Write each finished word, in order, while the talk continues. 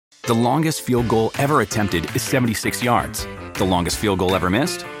The longest field goal ever attempted is 76 yards. The longest field goal ever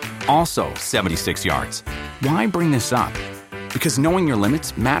missed? Also 76 yards. Why bring this up? Because knowing your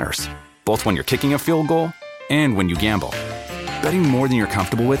limits matters, both when you're kicking a field goal and when you gamble. Betting more than you're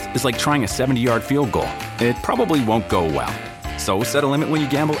comfortable with is like trying a 70-yard field goal. It probably won't go well. So set a limit when you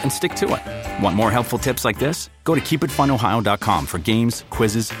gamble and stick to it. Want more helpful tips like this? Go to keepitfunohio.com for games,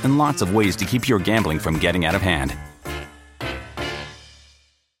 quizzes, and lots of ways to keep your gambling from getting out of hand.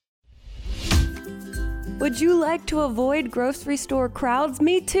 Would you like to avoid grocery store crowds?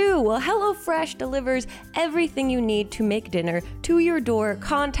 Me too. Well, HelloFresh delivers everything you need to make dinner to your door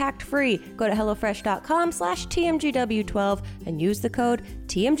contact-free. Go to HelloFresh.com/TMGW12 and use the code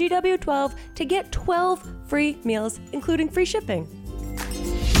TMGW12 to get 12 free meals, including free shipping.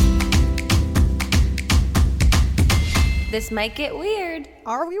 This might get weird.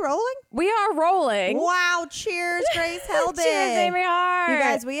 Are we rolling? We are rolling. Wow. Cheers, Grace Helbig. Cheers, Mamrie Hart. You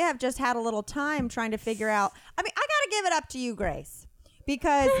guys, we have just had a little time trying to figure out. I mean, I got to give it up to you, Grace,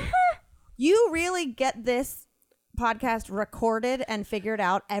 because you really get this podcast recorded and figured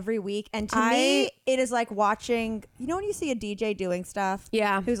out every week. And to me, it is like watching, you know, when you see a DJ doing stuff,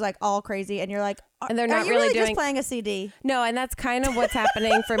 yeah, who's like all crazy, and you're like, and they're not are you really just playing a CD? No, and that's kind of what's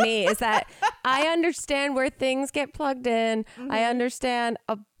happening for me is that I understand where things get plugged in. Mm-hmm. I understand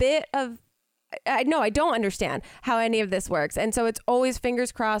a bit of. I don't understand how any of this works. And so it's always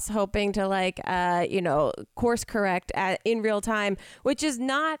fingers crossed, hoping to course correct in real time, which is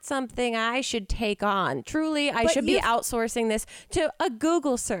not something I should take on. Truly, I should be outsourcing this to a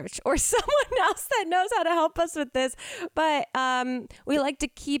Google search or someone else that knows how to help us with this. But we like to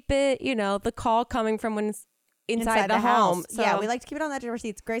keep it, the call coming from when it's inside the home. So. Yeah, we like to keep it on that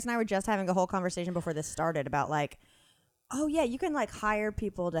receipts. Grace and I were just having a whole conversation before this started about oh, yeah, you can hire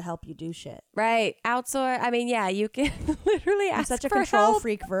people to help you do shit. Right. Outsource. I mean, yeah, you can literally ask for I'm such a control help.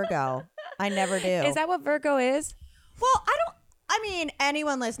 freak Virgo. I never do. Is that what Virgo is? Well,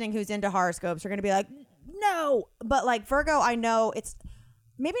 anyone listening who's into horoscopes are going to be like, no. But Virgo, I know it's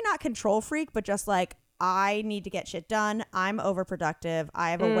maybe not control freak, but just I need to get shit done. I'm overproductive.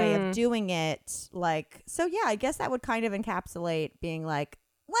 I have a way of doing it. So yeah, I guess that would kind of encapsulate being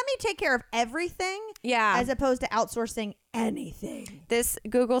let me take care of everything. Yeah. As opposed to outsourcing anything. This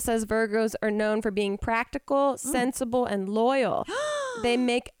Google says Virgos are known for being practical, sensible, and loyal. They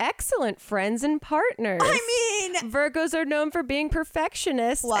make excellent friends and partners. Virgos are known for being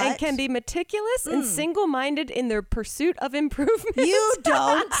perfectionists and can be meticulous and single-minded in their pursuit of improvement. You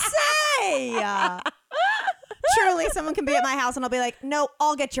don't say. Truly, someone can be at my house and I'll be like, no,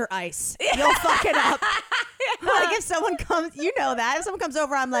 I'll get your ice. You'll fuck it up. If someone comes, if someone comes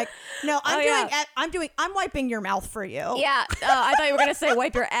over, I'm like, no, I'm wiping your mouth for you. Yeah. I thought you were going to say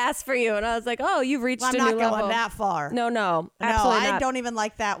wipe your ass for you. And I was like, oh, you've reached a new level. I'm not going that far. No, absolutely not. I don't even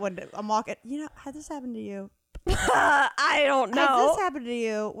like that when I'm walking. Has this happened to you? I don't know. Has this happened to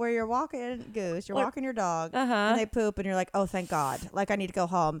you where you're walking Goose, you're walking your dog and they poop and you're like, oh, thank God. I need to go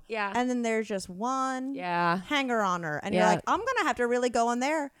home. Yeah. And then there's just one hanger on her. And you're like, I'm going to have to really go in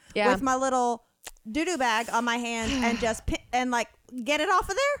there with my little doo-doo bag on my hand and just get it off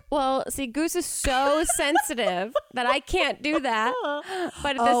of there. Well, see, Goose is so sensitive that I can't do that.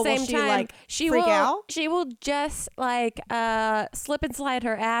 But at the same time, she will just slip and slide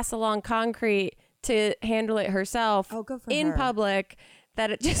her ass along concrete to handle it herself in public, that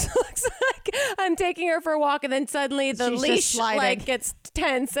it just looks like I'm taking her for a walk and then suddenly the leash gets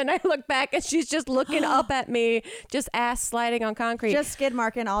tense and I look back and she's just looking up at me, just ass sliding on concrete. Just skid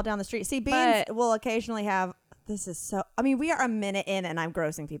marking all down the street. See, Beans will occasionally have, we are a minute in and I'm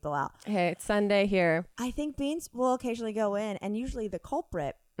grossing people out. Hey, it's Sunday here. I think Beans will occasionally go in and usually the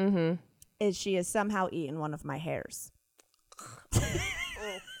culprit is she has somehow eaten one of my hairs.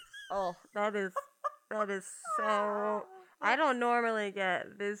 That is so... I don't normally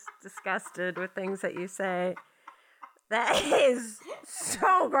get this disgusted with things that you say. That is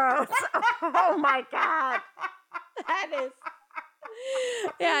so gross. Oh my God. That is...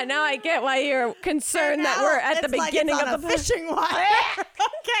 Yeah, now I get why you're concerned that we're at the beginning of the fishing wire.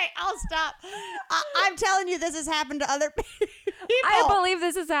 Okay, I'll stop. I'm telling you, this has happened to other people. I believe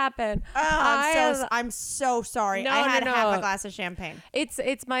this has happened. I'm so sorry. I had half a glass of champagne.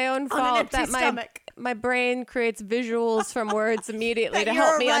 It's my own fault that my brain creates visuals from words immediately to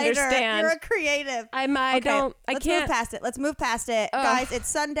help me understand. You're a creative. Let's move past it. Guys, it's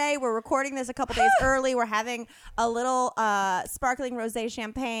Sunday. We're recording this a couple days early. We're having a little sparkling rosé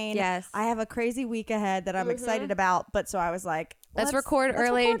champagne. Yes. I have a crazy week ahead that I'm excited about. But so I was like, let's record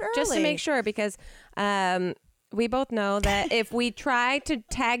early just to make sure, because we both know that if we try to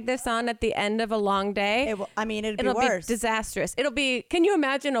tag this on at the end of a long day, it'll be worse. Disastrous. It'll be, can you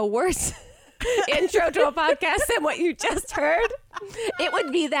imagine a worse intro to a podcast than what you just heard? It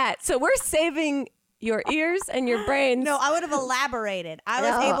would be that. So we're saving your ears and your brains. No, I would have elaborated. I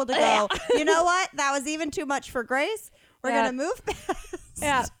was able to go, you know what? That was even too much for Grace. We're going to move past.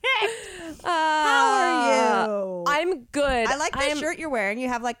 Yeah. How are you? I'm good. I like the shirt you're wearing. You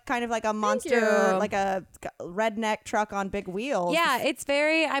have like kind of like a monster, like a redneck truck on big wheels. Yeah, it's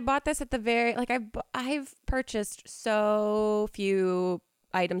very, I bought this at the very, like I've purchased so few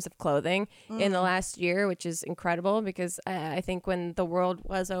items of clothing in the last year, which is incredible because I think when the world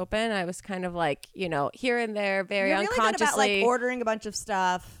was open, I was kind of like, you know, here and there, very You're really unconsciously good about like ordering a bunch of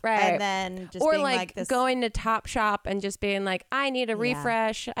stuff, right? And then just or being like this going to Top Shop and just being like, I need a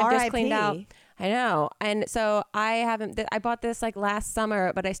refresh. I just cleaned out. I know, and so I haven't. I bought this like last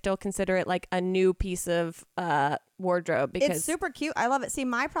summer, but I still consider it like a new piece of wardrobe because it's super cute. I love it. See,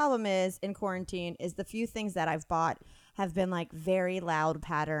 my problem is in quarantine is the few things that I've bought have been like very loud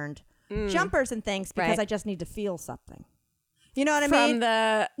patterned jumpers and things because I just need to feel something. You know what I mean?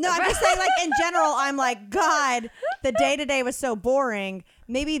 No, I'm just saying like in general, I'm like, God, the day to day was so boring.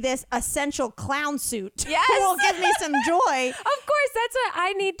 Maybe this essential clown suit will give me some joy. Of course, that's what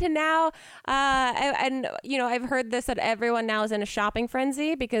I need to now. And you know, I've heard this that everyone now is in a shopping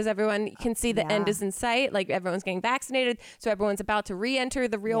frenzy because everyone can see the end is in sight. Like everyone's getting vaccinated. So everyone's about to re-enter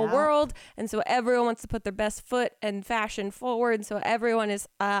the real world. And so everyone wants to put their best foot and fashion forward. So everyone is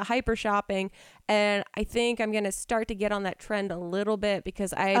hyper shopping. And I think I'm going to start to get on that trend a little bit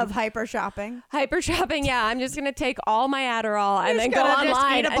because of hyper shopping. Yeah. I'm just going to take all my Adderall and then go online.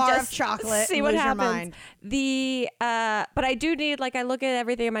 Eat a bar and just of chocolate, see what happens. But I do need, like, I look at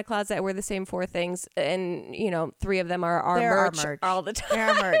everything in my closet. I wear the same 4 things, and you know, 3 of them are our merch all the time. They're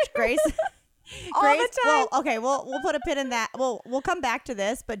our merch, Grace. All the time. Well, okay, we'll put a pin in that. We'll come back to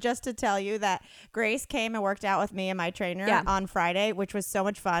this, but just to tell you that Grace came and worked out with me and my trainer on Friday, which was so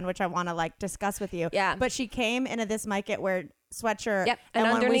much fun, which I want to like discuss with you. Yeah. But she came into this might get weird sweatshirt. Yep. And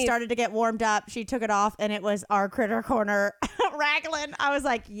when underneath, we started to get warmed up, she took it off and it was our Critter Corner raglan. I was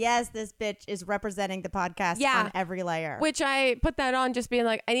like, yes, this bitch is representing the podcast on every layer. Which I put that on just being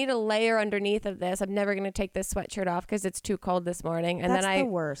like, I need a layer underneath of this. I'm never going to take this sweatshirt off because it's too cold this morning. And that's then the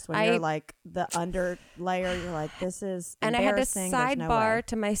worst when you're like the under layer, you're like, this is and I had this embarrassing. sidebar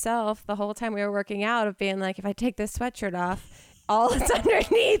to myself the whole time we were working out of being like, if I take this sweatshirt off, all that's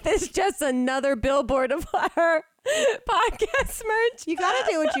underneath is just another billboard of our podcast merch. You gotta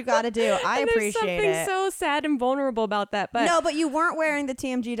do what you gotta do. I appreciate it. There's something so sad and vulnerable about that. But no, but you weren't wearing the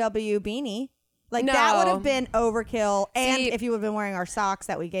TMGW beanie. Like that would have been overkill. And if you would have been wearing our socks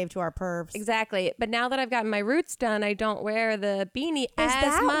that we gave to our pervs. Exactly. But now that I've gotten my roots done, I don't wear the beanie as much.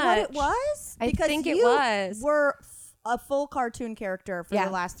 Is that what it was? I think it was. Were a full cartoon character for the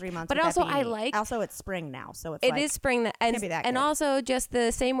last 3 months. But also I like. Also, it's spring now, so it is spring. And also just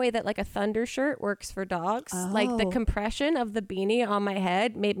the same way that like a thunder shirt works for dogs. Like the compression of the beanie on my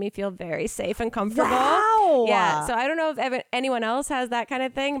head made me feel very safe and comfortable. Wow. Yeah. So I don't know if anyone else has that kind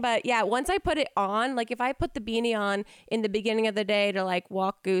of thing, but yeah, once I put it on, like if I put the beanie on in the beginning of the day to like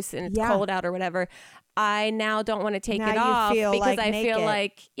walk goose and it's cold out or whatever, I now don't want to take it off because I feel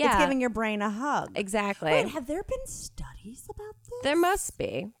like it's giving your brain a hug. Exactly. Wait, have there been studies about this? There must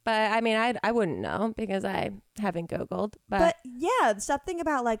be, but I mean, I wouldn't know because I haven't Googled. But yeah, something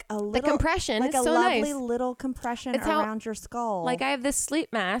about like a little the compression, like is a so lovely nice. Little compression around your skull. Like I have this sleep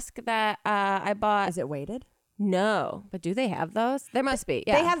mask that I bought. Is it weighted? No, but do they have those? There must be.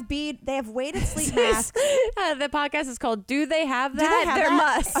 Yeah. They have weighted sleep masks. The podcast is called "Do They Have That?" There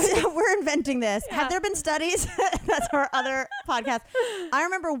must. We're inventing this. Yeah. Have there been studies? That's our other podcast. I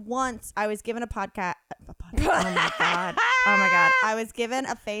remember once I was given a podcast. Oh my god! Oh my god! I was given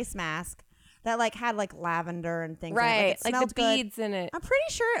a face mask that like had like lavender and things. Right, in it. Like, like the good. beads in it. I'm pretty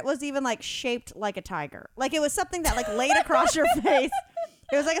sure it was even like shaped like a tiger. Like it was something that like laid across your face.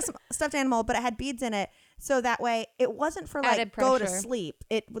 It was like a stuffed animal, but it had beads in it. So that way it wasn't for like go to sleep.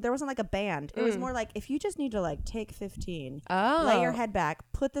 There wasn't like a band. It was more like if you just need to like take 15, lay your head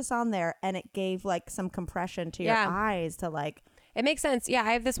back, put this on there, and it gave like some compression to your eyes to like. It makes sense. Yeah,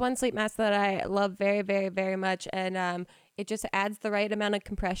 I have this one sleep mask that I love very, very, very much, and it just adds the right amount of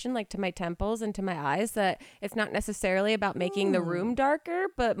compression, like to my temples and to my eyes. That it's not necessarily about making the room darker,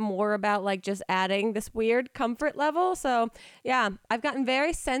 but more about like just adding this weird comfort level. So yeah, I've gotten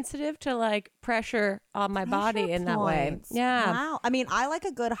very sensitive to like pressure on my body in that way. Yeah. Wow. I mean, I like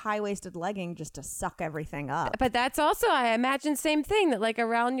a good high-waisted legging just to suck everything up. But that's also, I imagine, same thing that like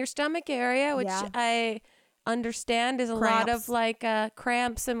around your stomach area, which I understand is a lot of like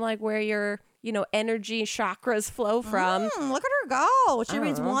cramps and like where your energy chakras flow from. Look at her go. She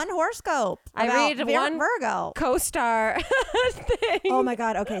reads one horoscope. I read one Virgo co-star thing. Oh my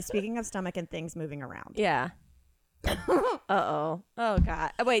God. Okay. Speaking of stomach and things moving around. Yeah. Uh-oh. Oh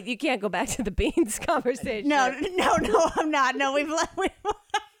God. Wait, you can't go back to the beans conversation. No, I'm not. No, we've left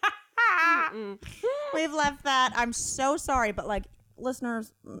left that. I'm so sorry, but like,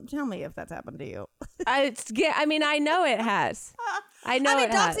 listeners, tell me if that's happened to you. I know it has.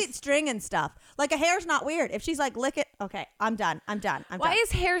 Dogs eat string and stuff. Like, a hair's not weird. If she's like, lick it. Okay, I'm done. Why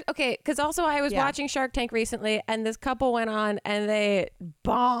is hair okay? Because also I was watching Shark Tank recently, and this couple went on and they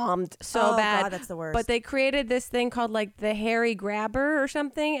bombed so bad. God, that's the worst. But they created this thing called like the hairy grabber or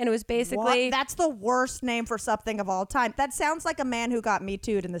something, and it was basically that's the worst name for something of all time. That sounds like a man who got Me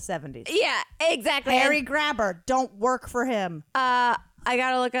Too'd in the 70s. Yeah, exactly. Hairy grabber. Don't work for him. I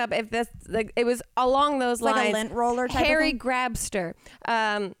gotta look up if this like it was along those lines. Like a lint roller type Hairy of thing? grabster.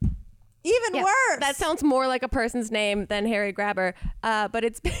 Even worse. That sounds more like a person's name than Harry Grabber. But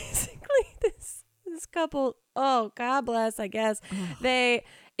it's basically this couple. Oh, God bless, I guess.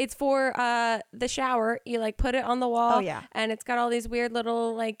 It's for the shower. You like put it on the wall. Oh, yeah. And it's got all these weird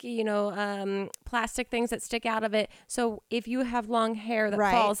little plastic things that stick out of it. So if you have long hair that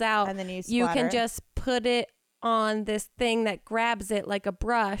falls out, and then you can just put it on this thing that grabs it like a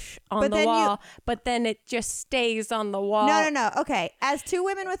brush on the wall, but then it just stays on the wall. No. Okay. As two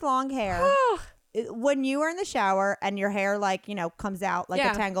women with long hair, when you are in the shower and your hair comes out like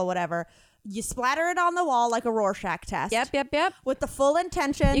a tangle, whatever, you splatter it on the wall like a Rorschach test. Yep. With the full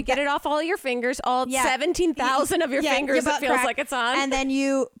intention. You get it off all your fingers, all 17,000 of your fingers, it feels like it's on. And then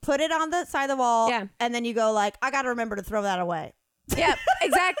you put it on the side of the wall. Yeah. And then you go like, I got to remember to throw that away. Yep,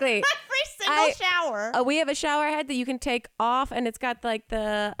 exactly. Every single shower. We have a shower head that you can take off, and it's got like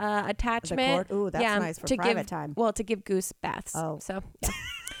the attachment. Ooh, that's nice for private time. Well, to give Goose baths. Oh. So,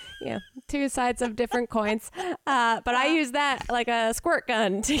 yeah. Two sides of different coins. But I use that like a squirt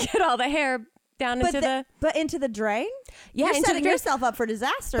gun to get all the hair down into the drain? Yeah, you're into setting the drain. yourself up for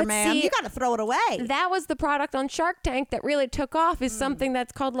disaster, But man. see, you got to throw it away. That was the product on Shark Tank that really took off. Is something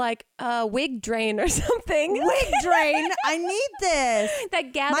that's called like a wig drain or something. Wig drain. I need this.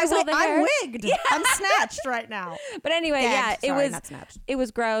 That gathers all the hair. I'm wigged. Yeah. I'm snatched right now. But anyway, Gagged. it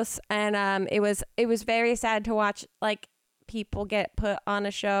was gross, and it was very sad to watch like people get put on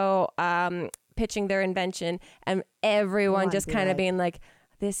a show pitching their invention, and everyone just kind of being like,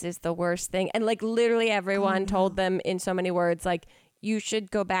 this is the worst thing. And like literally everyone told them in so many words, like, you should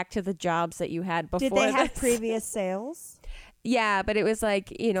go back to the jobs that you had before. Did they have previous sales? Yeah, but it was like,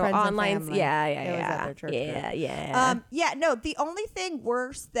 friends online. Yeah. It was at their church Yeah. No, the only thing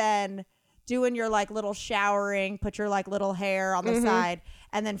worse than doing your like little showering, put your like little hair on the side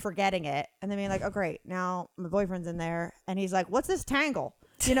and then forgetting it. And then being like, oh great, now my boyfriend's in there. And he's like, what's this tangle?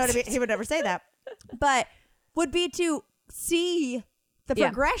 You know what I mean? He would never say that. But would be to see the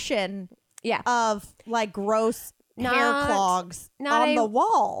progression of like gross hair clogs on the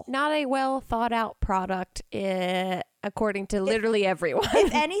wall. Not a well thought out product, according to literally everyone.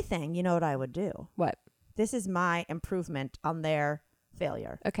 If anything, you know what I would do? What? This is my improvement on their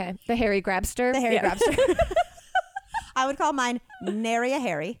failure. Okay. The hairy grabster. The hairy grabster. I would call mine Nary a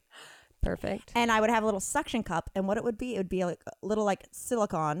Harry. Perfect. And I would have a little suction cup. And what it would be like a little like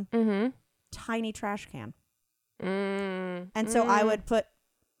silicone, tiny trash can. And so I would put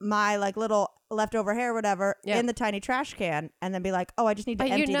my like little leftover hair or whatever in the tiny trash can and then be like, oh, I just need to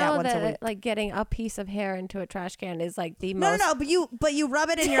empty that once a week. Like getting a piece of hair into a trash can is like the most. No, but you rub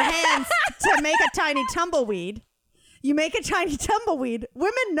it in your hands to make a tiny tumbleweed. You make a tiny tumbleweed.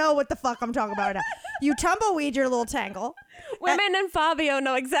 Women know what the fuck I'm talking about right now. You tumbleweed your little tangle. Women and Fabio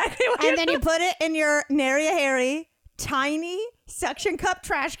know exactly what. And then you put it in your Nary a Harry tiny suction cup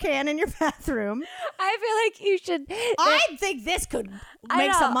trash can in your bathroom. I feel like you should. I think this could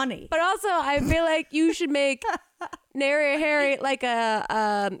make some money. But also, I feel like you should make Nary a Harry like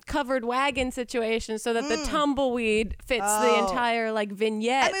a covered wagon situation so that the tumbleweed fits the entire like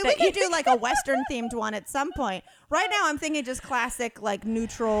vignette. I mean, we could do like a Western themed one at some point. Right now, I'm thinking just classic like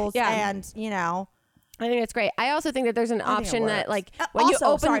neutrals and I think it's great. I also think that there's an option that like when you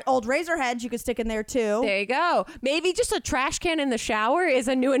open old razor heads, you could stick in there too. There you go. Maybe just a trash can in the shower is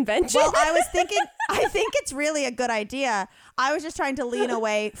a new invention. Well, I was thinking, I think it's really a good idea. I was just trying to lean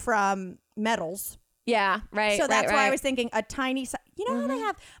away from metals. Yeah, right. So that's why I was thinking a tiny, how they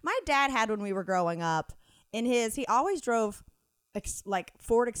have, my dad had when we were growing up he always drove like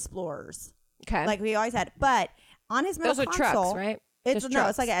Ford Explorers. Okay. Like we always had, but on his middle console. Those are trucks, right?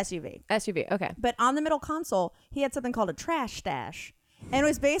 It's like an SUV. SUV, okay. But on the middle console, he had something called a trash stash. And it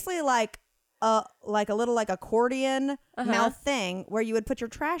was basically like a little like accordion mouth thing where you would put your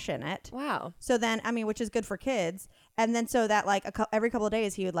trash in it. Wow. So then, I mean, which is good for kids. And then so that like every couple of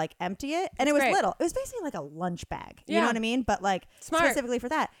days he would like empty it. And it was little. It was basically like a lunch bag. You know what I mean? But like specifically for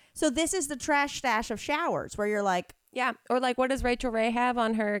that. So this is the trash stash of showers where you're like. Yeah. Or like what does Rachel Ray have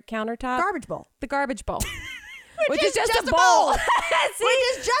on her countertop? Garbage bowl. The garbage bowl. Which is just a bowl. See?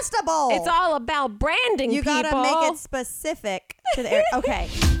 Which is just a bowl. It's all about branding, you people. gotta make it specific to the area. Okay.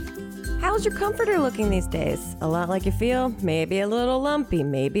 How's your comforter looking these days? A lot like you feel? Maybe a little lumpy,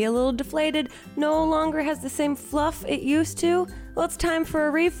 maybe a little deflated, no longer has the same fluff it used to? Well, it's time for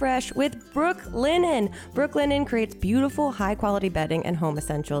a refresh with Brooklinen. Brooklinen creates beautiful, high-quality bedding and home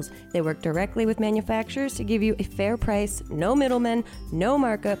essentials. They work directly with manufacturers to give you a fair price, no middlemen, no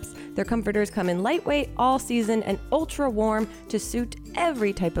markups. Their comforters come in lightweight, all-season, and ultra-warm to suit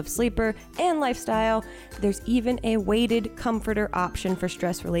every type of sleeper and lifestyle. There's even a weighted comforter option for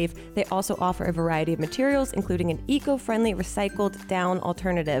stress relief. They also offer a variety of materials, including an eco-friendly recycled down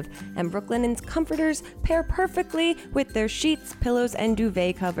alternative. And Brooklinen's comforters pair perfectly with their sheets, pillows, and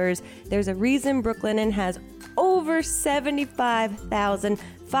duvet covers. There's a reason Brooklinen has over 75,000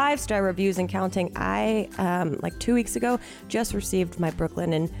 5-star reviews and counting. I, like 2 weeks ago, just received my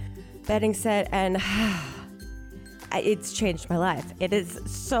Brooklinen bedding set, and it's changed my life. It is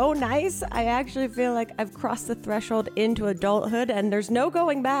so nice. I actually feel like I've crossed the threshold into adulthood, and there's no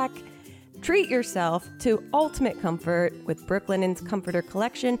going back. Treat yourself to ultimate comfort with Brooklinen's Comforter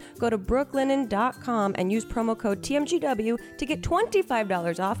Collection. Go to brooklinen.com and use promo code TMGW to get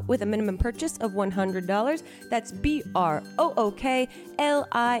 $25 off with a minimum purchase of $100. That's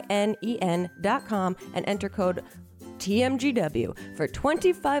BROOKLINEN.com and enter code TMGW for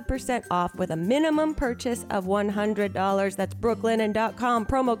 25% off with a minimum purchase of $100. That's brooklinen.com,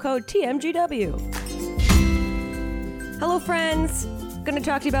 promo code TMGW. Hello, friends. Going to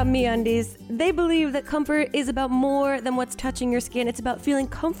talk to you about MeUndies. They believe that comfort is about more than what's touching your skin. It's about feeling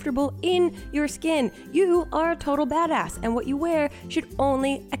comfortable in your skin. You are a total badass, and what you wear should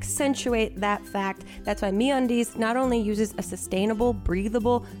only accentuate that fact. That's why MeUndies not only uses a sustainable,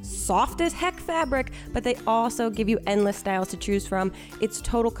 breathable, soft as heck fabric, but they also give you endless styles to choose from. It's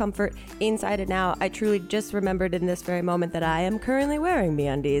total comfort inside and out. I truly just remembered in this very moment that I am currently wearing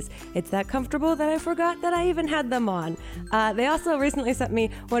MeUndies. It's that comfortable that I forgot that I even had them on. They also recently sent me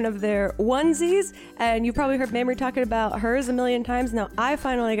one of their onesies, and you probably heard Mamrie talking about hers a million times. Now I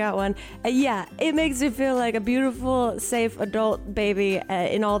finally got one. Yeah, it makes me feel like a beautiful, safe adult baby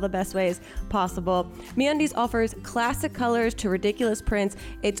in all the best ways possible. MeUndies offers classic colors to ridiculous prints.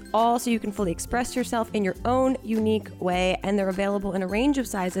 It's all so you can fully express yourself in your own unique way, and they're available in a range of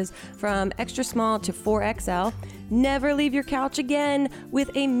sizes from extra small to 4XL. Never leave your couch again with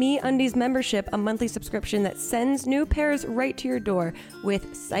a MeUndies membership, a monthly subscription that sends new pairs right to your door.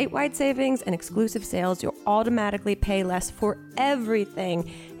 With site-wide savings and exclusive sales, you'll automatically pay less for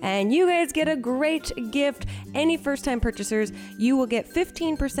everything. And you guys get a great gift. Any first-time purchasers, you will get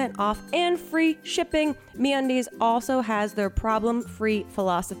 15% off and free shipping. MeUndies also has their problem-free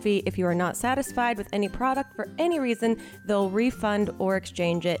philosophy. If you are not satisfied with any product for any reason, they'll refund or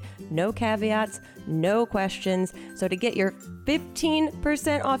exchange it. No caveats, no questions. So to get your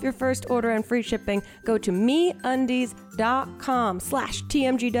 15% off your first order and free shipping, go to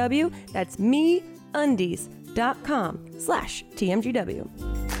MeUndies.com/TMGW. That's MeUndies.com/TMGW.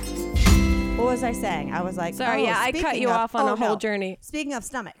 What was I saying? I was like, sorry, I cut you off on a whole journey. Speaking of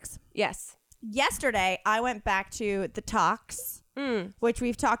stomachs. Yes. Yesterday, I went back to the tox, which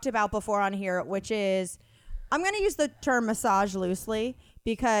we've talked about before on here, which is, I'm going to use the term massage loosely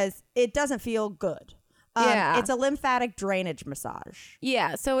because it doesn't feel good. Yeah. It's a lymphatic drainage massage.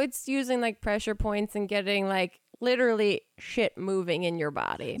 Yeah. So it's using like pressure points and getting like literally shit moving in your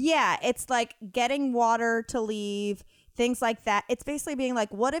body. Yeah. It's like getting water to leave, things like that. It's basically being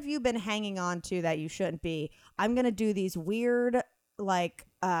like, what have you been hanging on to that you shouldn't be? I'm going to do these weird, like,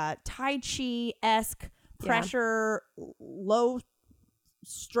 Tai Chi-esque pressure, low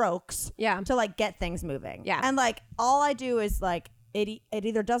strokes to like get things moving. Yeah. And like, all I do is like, it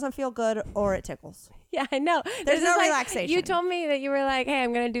either doesn't feel good or it tickles. Yeah, I know. There's no like, relaxation. You told me that you were like, hey,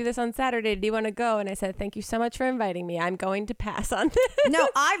 I'm going to do this on Saturday. Do you want to go? And I said, thank you so much for inviting me. I'm going to pass on this. No,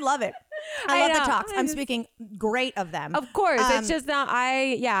 I love it. I love know. the talks. I'm speaking great of them. Of course. It's just not,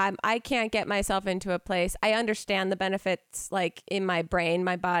 I can't get myself into a place. I understand the benefits like in my brain.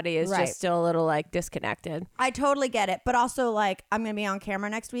 My body is just still a little like disconnected. I totally get it. But also like, I'm going to be on camera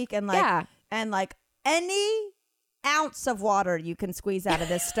next week and like, any ounce of water you can squeeze out of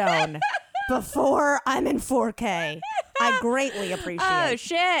this stone before I'm in 4K, I greatly appreciate. Oh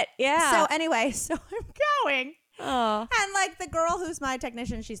shit! Yeah. So anyway, I'm going, And like the girl who's my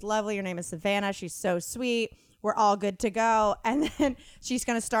technician, she's lovely. Her name is Savannah. She's so sweet. We're all good to go. And then she's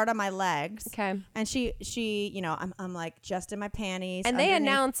going to start on my legs. Okay. And she, you know, I'm like just in my panties. And they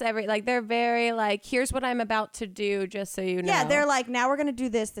announce they're very like, here's what I'm about to do, just so you know. Yeah, they're like, now we're going to do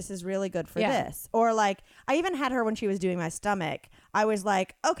this. This is really good for this. Or like, I even had her when she was doing my stomach. I was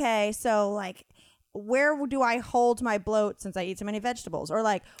like, okay, so like, where do I hold my bloat since I eat so many vegetables? Or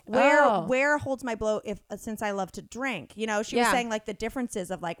like, where holds my bloat since I love to drink? You know, she was saying like the differences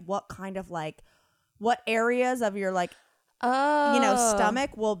of like what kind of like, what areas of your like, you know,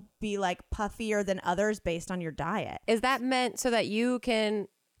 stomach will be like puffier than others based on your diet. Is that meant so that you can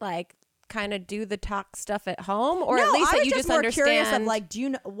like kind of do the talk stuff at home, or no, at least I that was you just more understand? Curious of like, do you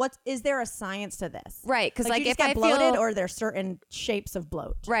know is there a science to this? Right, because like you if just I get bloated, feel, or there's certain shapes of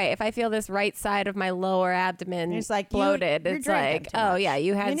bloat. Right, if I feel this right side of my lower abdomen it's like bloated, you're it's like, oh yeah,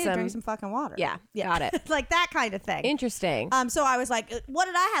 you had you need to drink some fucking water. Yeah, got it. Like that kind of thing. Interesting. So I was like, what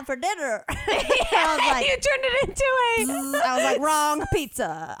did I have for dinner? I was like, you turned it into I was like, wrong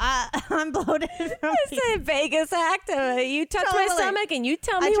pizza. I'm bloated from it's a Vegas act. You touch my stomach and you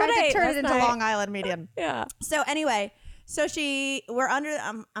tell me I what tried I to ate turn last it into night. Long Island medium. Yeah. So anyway, we're under.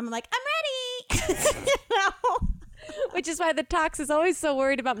 I'm like, I'm ready. You know? Which is why the Tox is always so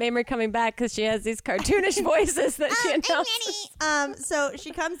worried about Mamrie coming back, because she has these cartoonish voices that she announces. So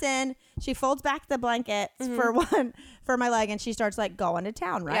she comes in, she folds back the blankets for my leg, and she starts like going to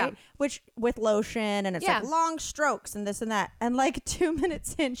town, right? Yeah. Which with lotion, and it's like long strokes and this and that. And like 2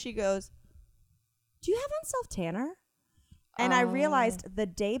 minutes in, she goes, "Do you have on self tanner?" And I realized the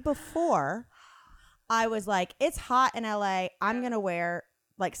day before, I was like, it's hot in LA. I'm going to wear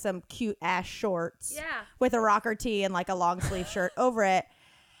like some cute ass shorts with a rocker tee and like a long sleeve shirt over it.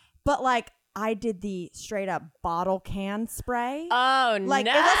 But like I did the straight up bottle can spray. Oh, like,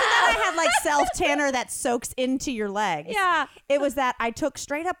 no. It wasn't that I had like self tanner that soaks into your legs. Yeah. It was that I took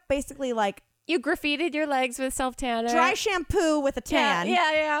straight up basically like, you graffitied your legs with self tanner. Dry shampoo with a tan.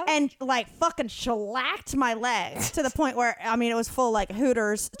 Yeah. And like fucking shellacked my legs to the point where, I mean, it was full like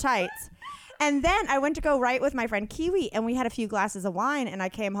Hooters tights. And then I went to go write with my friend Kiwi, and we had a few glasses of wine, and I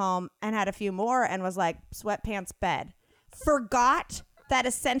came home and had a few more and was like, sweatpants bed. Forgot that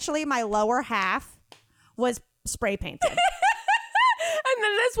essentially my lower half was spray painted. And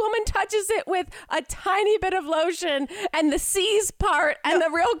then this woman touches it with a tiny bit of lotion, and the C's part, and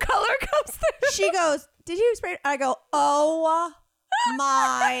the real color comes through. She goes, "Did you spray?" I go, "Oh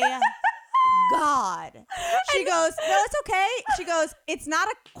my God." She goes, "No, it's okay." She goes, "It's not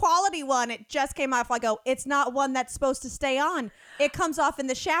a quality one. It just came off." I go, "It's not one that's supposed to stay on. It comes off in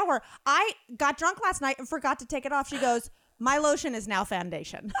the shower. I got drunk last night and forgot to take it off." She goes, "My lotion is now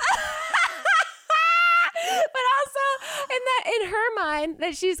foundation." But also in her mind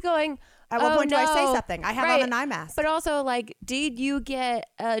that she's going, at what point do I say something? I have on an eye an mask. But also, like, did you get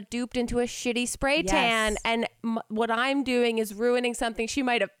duped into a shitty spray tan? And what I'm doing is ruining something she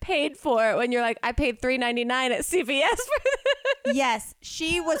might have paid for. When you're like, I paid $3.99 at CVS for this. Yes,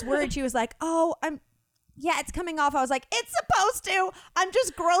 she was worried. She was like, "Oh, it's coming off." I was like, "It's supposed to. I'm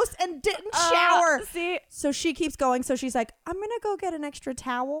just gross and didn't shower." See? So she keeps going. So she's like, "I'm gonna go get an extra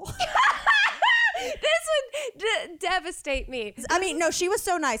towel." This would devastate me. I mean, no, she was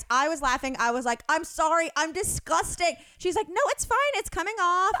so nice. I was laughing. I was like, "I'm sorry. I'm disgusting." She's like, "No, it's fine. It's coming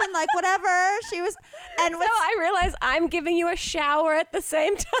off." And like, whatever. She was. And so I realized I'm giving you a shower at the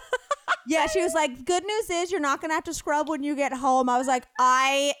same time. Yeah, she was like, "Good news is you're not going to have to scrub when you get home." I was like,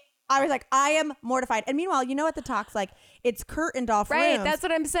 I am mortified. And meanwhile, you know what the talk's like? It's curtained off Right, rooms. that's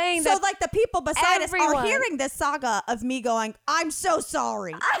what I'm saying. So like the people beside us everyone are hearing this saga of me going, "I'm so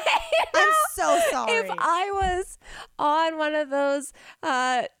sorry. I'm so sorry." If I was on one of those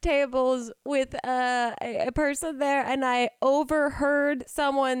tables with a person there and I overheard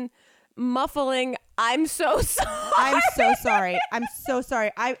someone muffling, "I'm so sorry." I'm so sorry. I'm so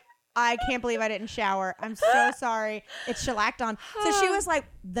sorry. I can't believe I didn't shower. I'm so sorry. It's shellacked on. So she was like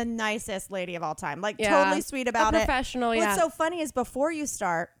the nicest lady of all time. Like totally sweet about it. Professional, What's so funny is before you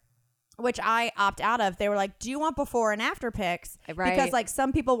start, which I opt out of, they were like, "Do you want before and after pics?" Right. Because like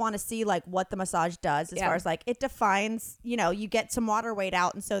some people want to see like what the massage does as far as like it defines, you know, you get some water weight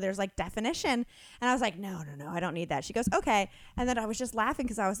out. And so there's like definition. And I was like, no, I don't need that. She goes, "Okay." And then I was just laughing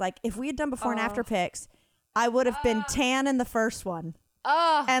because I was like, if we had done before and after pics, I would have been tan in the first one.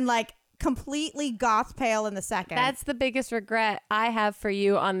 And like completely goth pale in the second. That's the biggest regret I have for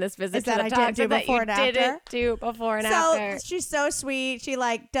you on this visit Is to that the I didn't do doctor, that before you and after? didn't do before and after. So she's so sweet. She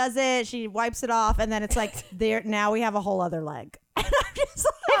like does it. She wipes it off, and then it's like there. Now we have a whole other leg. And I'm just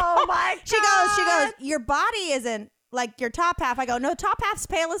like, Oh my God. She goes, "Your body isn't like your top half. I go, no, top half's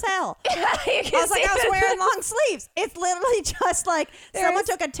pale as hell. I I was like, I was wearing long sleeves. It's literally just like someone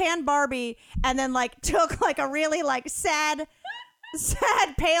took a tan Barbie and then like took like a really like sad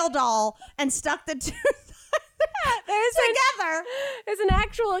pale doll and stuck the two together. There's an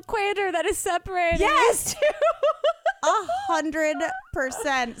actual equator that is separating. Yes.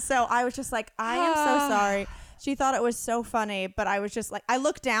 100%. So I was just like, I am so sorry. She thought it was so funny, but I was just like, I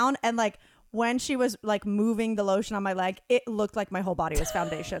looked down and like when she was like moving the lotion on my leg, it looked like my whole body was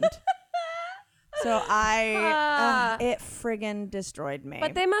foundationed. So it friggin' destroyed me.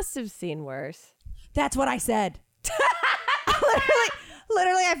 But they must have seen worse. That's what I said.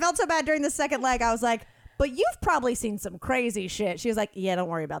 Literally, I felt so bad during the second leg. I was like, but you've probably seen some crazy shit. She was like, yeah, don't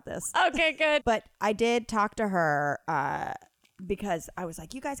worry about this. Okay, good. But I did talk to her because I was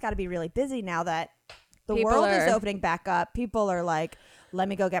like, you guys got to be really busy now that the world is opening back up. People are like, let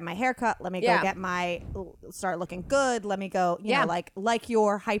me go get my haircut. Let me go get start looking good. Let me go, you know, like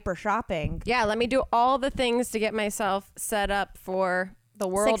you're hyper shopping. Yeah, let me do all the things to get myself set up for the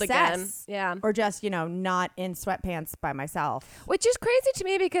world Success. again. Yeah. Or just, you know, not in sweatpants by myself. Which is crazy to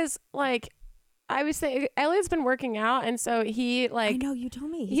me because, like, I was saying, Elliot's been working out, and so he, like... I know, you told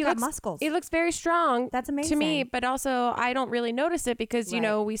me. He's got muscles. He looks very strong. That's amazing. To me, but also I don't really notice it because, you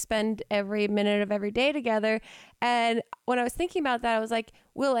know, we spend every minute of every day together. And when I was thinking about that, I was like,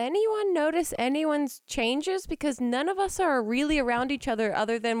 will anyone notice anyone's changes? Because none of us are really around each other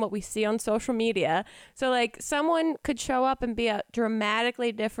other than what we see on social media. So, like, someone could show up and be a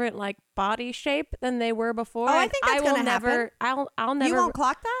dramatically different, like, body shape than they were before. Oh, I think that's going to happen. I'll never... You won't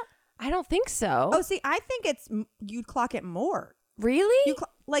clock that? I don't think so. Oh, see, I think you'd clock it more. Really?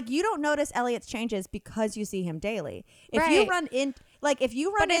 You don't notice Elliot's changes because you see him daily. If Right. you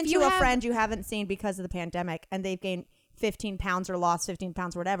run into a friend you haven't seen because of the pandemic and they've gained 15 pounds or lost 15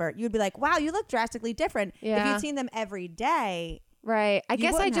 pounds or whatever, you'd be like, wow, you look drastically different. Yeah. If you'd seen them every day. Right. I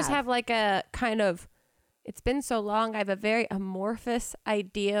guess I wouldn't just have. have like a kind of, it's been so long. I have a very amorphous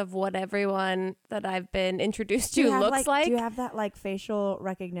idea of what everyone that I've been introduced to looks like. Do you have that like facial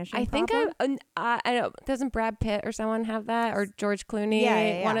recognition I think problem? I know. Doesn't Brad Pitt or someone have that, or George Clooney?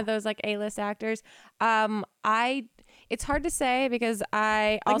 Yeah. One of those like A-list actors. It's hard to say because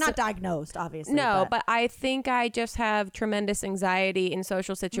I like also not diagnosed, obviously. no, but I think I just have tremendous anxiety in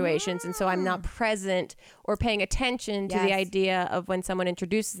social situations, and so I'm not present or paying attention to the idea of when someone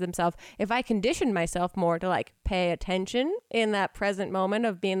introduces themselves. If I conditioned myself more to like pay attention in that present moment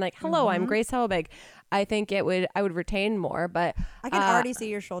of being like, "Hello, I'm Grace Helbig," I think I would retain more. But I can already see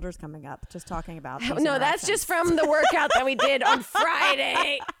your shoulders coming up just talking about these no, that's just from the workout that we did on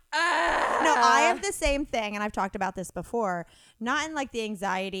Friday. No, I have the same thing, and I've talked about this before, not in like the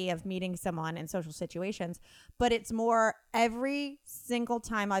anxiety of meeting someone in social situations, but it's more every single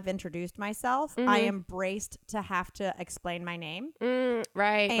time I've introduced myself, I am braced to have to explain my name.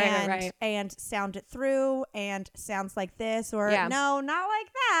 Right. And sound it through, and sounds like this, or Yeah. no, not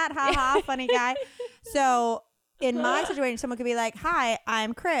like that. Ha ha, funny guy. So in my situation, someone could be like, hi,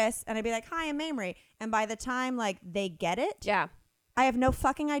 I'm Chris. And I'd be like, hi, I'm Mamrie. And by the time like they get it, Yeah. I have no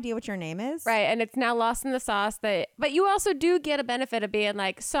fucking idea what your name is. Right, and it's now lost in the sauce. But you also do get a benefit of being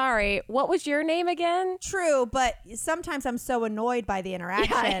like, sorry, what was your name again? True, but sometimes I'm so annoyed by the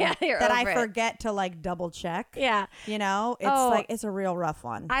interaction you're that I over it. forget to like double check. Yeah. You know, it's like it's a real rough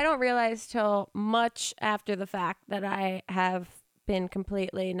one. I don't realize till much after the fact that I have been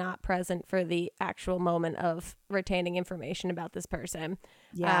completely not present for the actual moment of retaining information about this person.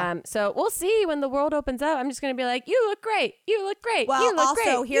 Yeah. So we'll see when the world opens up. I'm just going to be like, you look great. You look great. Well, you look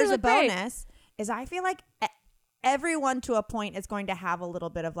also great. here's you a look great. bonus is I feel like everyone to a point is going to have a little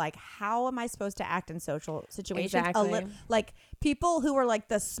bit of like, how am I supposed to act in social situations? Exactly. Like people who are like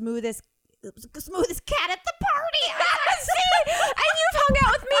the smoothest cat at the party. See? And you've hung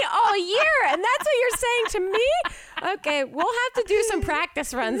out with me all year, and that's what you're saying to me? Okay, we'll have to do some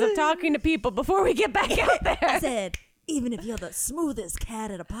practice runs of talking to people before we get back out there. I said, even if you're the smoothest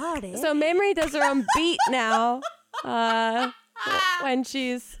cat at a party. So Mamrie does her own beat now when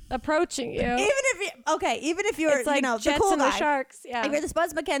she's approaching you. Even if you're It's like you know, Jets the cool and guy. the Sharks. Yeah. If you're the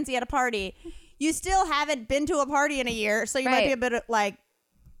Spuds McKenzie at a party, you still haven't been to a party in a year, so you might be a bit of like,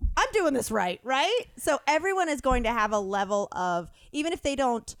 I'm doing this right? So everyone is going to have a level of, even if they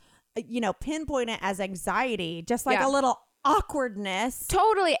don't, you know, pinpoint it as anxiety, just like a little awkwardness.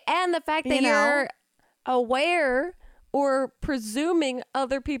 Totally. And the fact that you're aware or presuming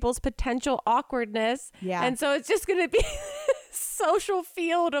other people's potential awkwardness. Yeah. And so it's just going to be social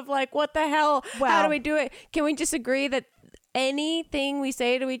field of like, what the hell? How Well- do we do it? Can we just agree that anything we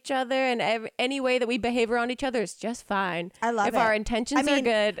say to each other and any way that we behave around each other is just fine. I love if it. our intentions are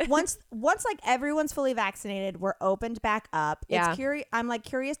good. once like everyone's fully vaccinated, we're opened back up. Yeah. I'm like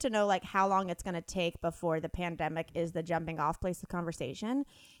curious to know like how long it's going to take before the pandemic is the jumping off place of conversation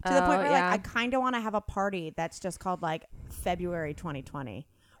to the point where like I kind of want to have a party that's just called like February 2020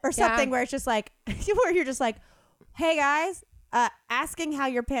 or something where it's just like where you're just like, hey guys, asking how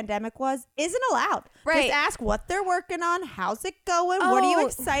your pandemic was isn't allowed. Right. Just ask what they're working on. How's it going? What are you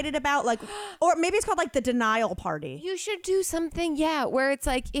excited about? Like, or maybe it's called like the denial party. You should do something, where it's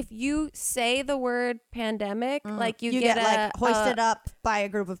like if you say the word pandemic, like you get like hoisted up by a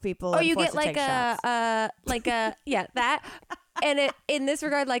group of people. Or and you forced get to take shots. that. And it in this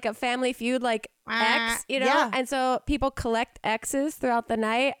regard, like a Family Feud, like X, you know? Yeah. And so people collect X's throughout the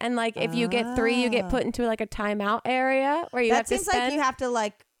night. And like if you get 3, you get put into like a timeout area where you have to seems like you have to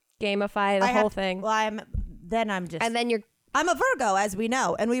like gamify the whole thing. Well, and then I'm a Virgo, as we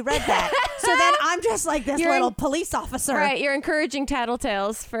know, and we read that. So then I'm just like this little police officer. Right, you're encouraging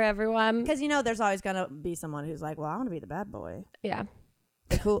tattletales for everyone. Because, there's always going to be someone who's like, well, I want to be the bad boy. Yeah.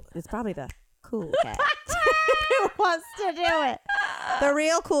 It's probably the cool cat who wants to do it. The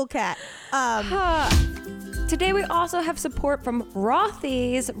real cool cat. Today we also have support from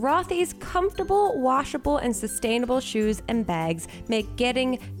Rothy's. Rothy's comfortable, washable, and sustainable shoes and bags make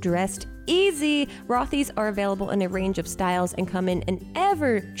getting dressed easy. Rothy's are available in a range of styles and come in an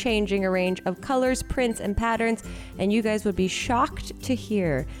ever-changing range of colors, prints, and patterns. And you guys would be shocked to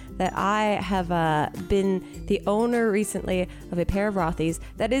hear that I have been the owner recently of a pair of Rothy's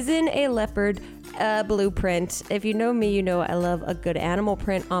that is in a leopard blueprint. If you know me, you know I love a good animal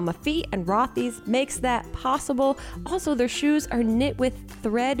print on my feet, and Rothy's makes that possible. Also, their shoes are knit with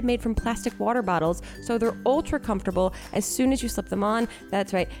thread made from plastic water bottles, so they're ultra comfortable as soon as you slip them on.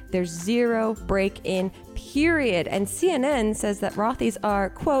 That's right, there's zero break-in, period. And CNN says that Rothy's are,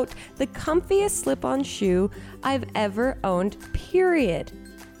 quote, the comfiest slip-on shoe I've ever owned, period.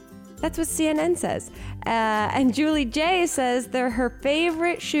 That's what CNN says. And Julie J says they're her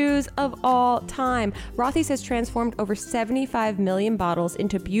favorite shoes of all time. Rothy's has transformed over 75 million bottles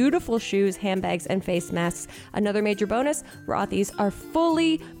into beautiful shoes, handbags, and face masks. Another major bonus, Rothy's are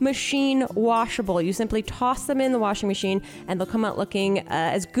fully machine washable. You simply toss them in the washing machine and they'll come out looking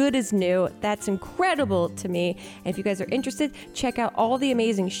as good as new. That's incredible to me. And if you guys are interested, check out all the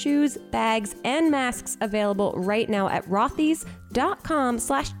amazing shoes, bags, and masks available right now at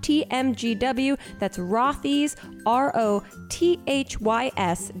rothys.com/TMGW. That's Rothys,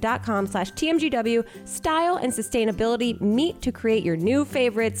 ROTHYS.com/TMGW. Style and sustainability meet to create your new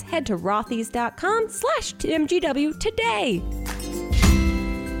favorites. Head to Rothys.com/TMGW today.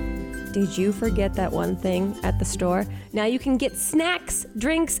 Did you forget that one thing at the store? Now you can get snacks,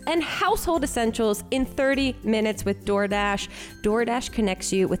 drinks, and household essentials in 30 minutes with DoorDash. DoorDash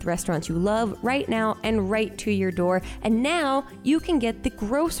connects you with restaurants you love right now and right to your door. And now you can get the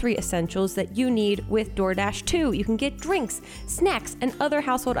grocery essentials that you need with DoorDash too. You can get drinks, snacks, and other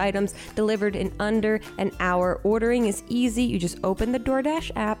household items delivered in under an hour. Ordering is easy. You just open the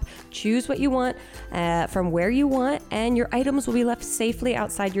DoorDash app, choose what you want from where you want, and your items will be left safely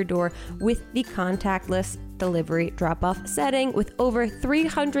outside your door with the contactless delivery drop-off setting. With over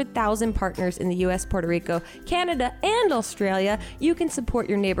 300,000 partners in the US, Puerto Rico, Canada, and Australia, you can support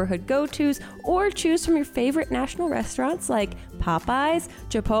your neighborhood go-tos or choose from your favorite national restaurants like Popeyes,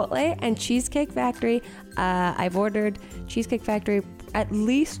 Chipotle, and Cheesecake Factory. I've ordered Cheesecake Factory at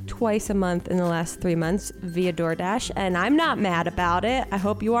least twice a month in the last 3 months via DoorDash, and I'm not mad about it. I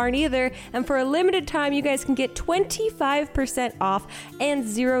hope you aren't either. And for a limited time, you guys can get 25% off and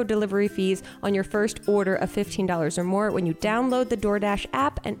 0 delivery fees on your first order of $15 or more when you download the DoorDash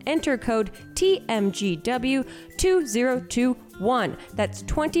app and enter code TMGW2021. That's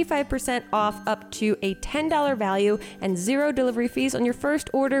 25% off up to a $10 value and 0 delivery fees on your first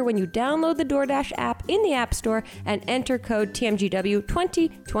order when you download the DoorDash app in the App Store and enter code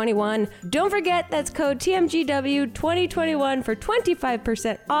TMGW2021. Don't forget, that's code TMGW2021 for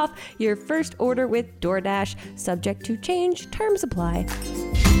 25% off your first order with DoorDash. Subject to change. Terms apply.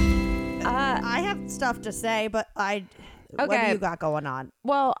 I have stuff to say, but what do you got going on?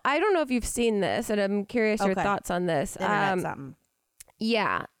 Well, I don't know if you've seen this, and I'm curious your thoughts on this. Internet something.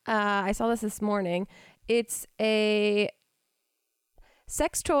 Yeah. I saw this morning. It's a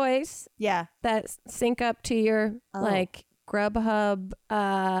sex toys that sync up to your like Grubhub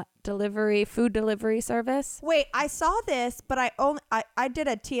food delivery service. Wait, I saw this, but I did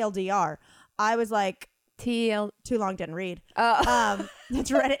a TLDR. I was like TL. Too long didn't read. Oh.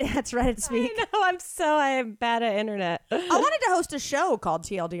 That's Reddit. That's Reddit speak. I am bad at internet. I wanted to host a show called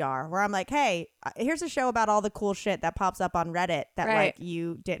TLDR where I'm like, hey, here's a show about all the cool shit that pops up on Reddit that like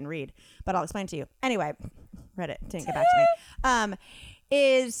you didn't read, but I'll explain to you. Anyway, Reddit didn't get back to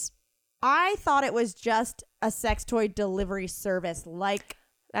me. I thought it was just a sex toy delivery service like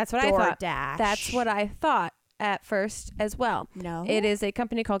That's what DoorDash. I thought. That's what I thought at first as well. No, it is a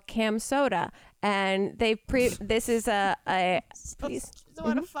company called Cam Soda, and this is what a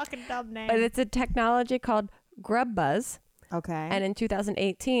fucking dumb name. But it's a technology called Grub Buzz. Okay. And in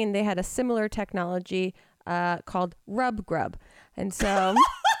 2018, they had a similar technology called Rub Grub, and so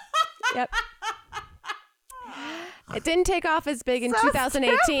yep. It didn't take off as big in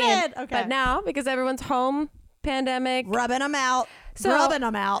 2018, but now because everyone's home, pandemic, rubbing them out.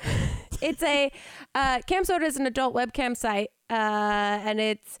 It's a Cam Soda is an adult webcam site, and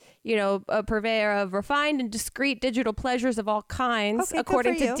it's a purveyor of refined and discreet digital pleasures of all kinds,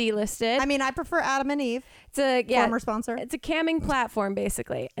 according to Delisted. I mean, I prefer Adam and Eve. It's a former sponsor. It's a camming platform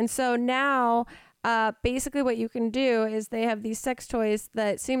basically, and so now. Basically what you can do is they have these sex toys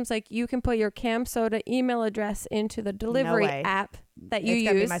that seems like you can put your Cam Soda email address into the delivery app that you use.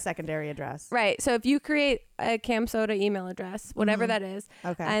 It's going to be my secondary address. Right. So if you create a Cam Soda email address, whatever that is,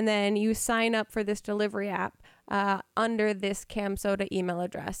 and then you sign up for this delivery app under this Cam Soda email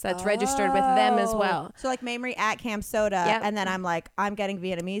address that's registered with them as well. So like Mamrie at Cam Soda, and then I'm like, I'm getting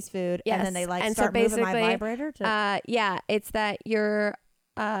Vietnamese food, and then they start moving my vibrator to... it's that you're...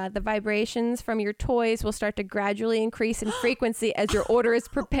 the vibrations from your toys will start to gradually increase in frequency as your order is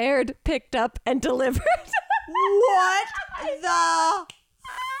prepared, picked up, and delivered. What the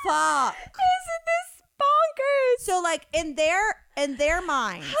fuck? Isn't this bonkers? So like in their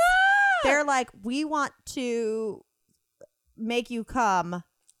minds, they're like, we want to make you come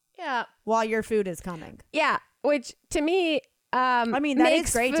while your food is coming. Yeah, which to me, I mean, that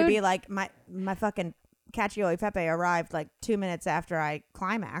is great food... to be like, my fucking Cacio e Pepe arrived like 2 minutes after I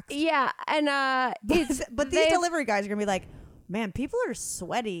climaxed. Yeah, and but these delivery guys are gonna be like, man, people are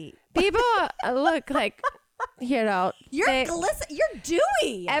sweaty. People look like, you're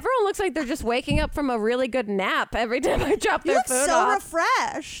dewy. Everyone looks like they're just waking up from a really good nap every time I drop their food so off.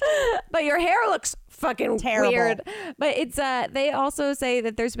 Refreshed. But your hair looks fucking terrible. Weird. But it's they also say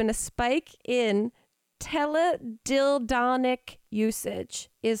that there's been a spike in teledildonic usage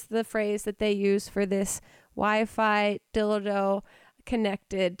is the phrase that they use for this Wi-Fi dildo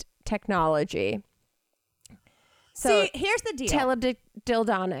connected technology. So see, here's the deal. Teledildonic.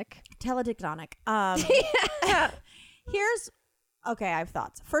 I have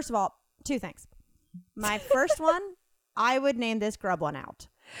thoughts. First of all, two things. My first one, I would name this Grub One out.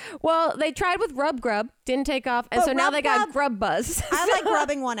 Well, they tried with Rub Grub, didn't take off, and so now they got Grub Buzz. I like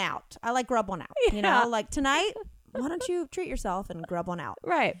grubbing one out. I like grub one out. Yeah. Like tonight, why don't you treat yourself and grub one out?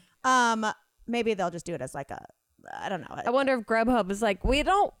 Right. Maybe they'll just do it as like I don't know. I wonder if Grubhub is like, we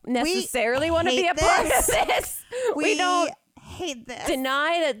don't necessarily want to be a part of this. We don't hate this.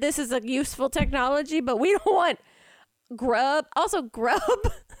 Deny that this is a useful technology, but we don't want Grub. Also, Grub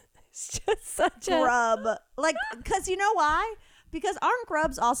is just such a grub. Like, because you know why? Because aren't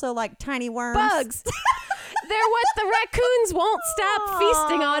grubs also like tiny worms? Bugs. They're what the raccoons won't stop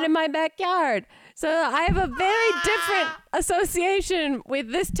feasting on in my backyard. So I have a very different association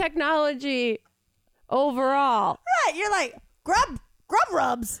with this technology overall. Right. You're like, grub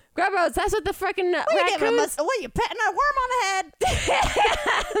rubs. Grub rubs. That's what the freaking raccoons... What, you petting a worm on the head?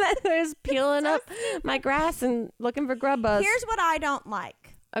 They're just peeling up my grass and looking for grub buzz. Here's what I don't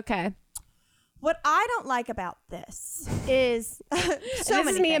like. Okay. What I don't like about this is this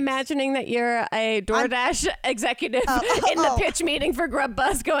is me imagining that you're a DoorDash executive in the pitch meeting for Grub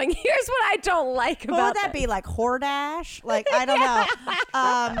Buzz going, here's what I don't like about What would that be? Like Hordash? Like, I don't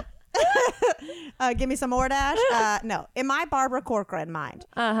know. Give me some Hordash? No. In my Barbara Corcoran mind,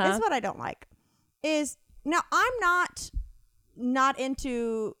 this is what I don't like. Is, now I'm not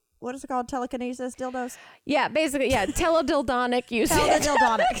into... What is it called? Telekinesis dildos? Yeah, basically, yeah. Teledildonic usage.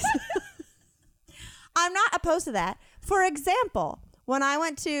 Teledildonics. I'm not opposed to that. For example, when I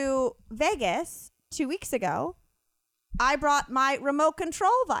went to Vegas 2 weeks ago, I brought my remote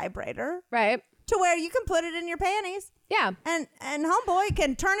control vibrator. Right. To where you can put it in your panties. Yeah. And homeboy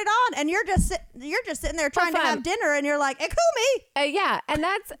can turn it on, and you're just sitting there trying to have dinner, and you're like, "Ikumi." Yeah, and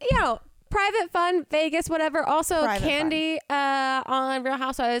that's, private fun, Vegas, whatever. Also, Private Candy on Real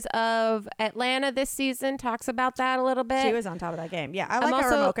Housewives of Atlanta this season talks about that a little bit. She was on top of that game. Yeah, I like a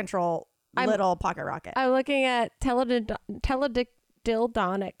remote control little pocket rocket. I'm looking at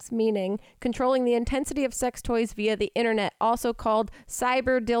dildonics, meaning controlling the intensity of sex toys via the internet, also called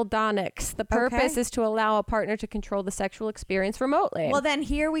cyber dildonics. The purpose is to allow a partner to control the sexual experience remotely. Well, then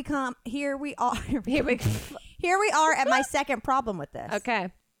here we are. Here we are at my second problem with this. Okay.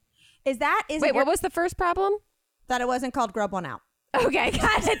 Wait, what was the first problem? That it wasn't called Grub One Out. Okay,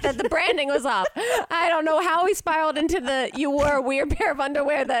 got it. That the branding was off. I don't know how we spiraled into you wore a weird pair of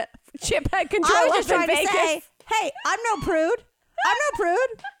underwear that Chip had control of. I was just trying Vegas. to say, hey, I'm no prude.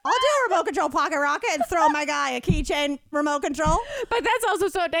 I'll do a remote control pocket rocket and throw my guy a keychain remote control. But that's also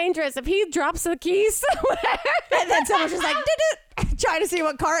so dangerous. If he drops the keys, and then someone's just like, trying to see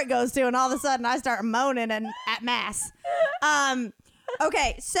what car it goes to, and all of a sudden I start moaning and at mass.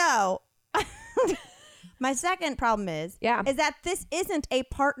 Okay, so my second problem is that this isn't a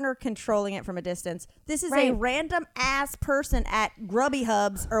partner controlling it from a distance. This is a random ass person at Grubby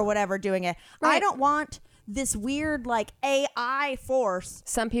Hubs or whatever doing it. Right. I don't want this weird like AI force.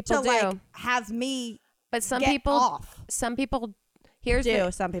 Some people to do. like have me. But some get people. off. Some people.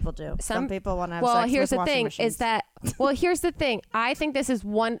 Some people do. Some people want to have well, sex here's with the thing machines. is that. Well, here's the thing. I think this is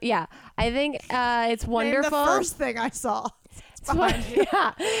one. Yeah, I think it's wonderful. Name the first thing I saw.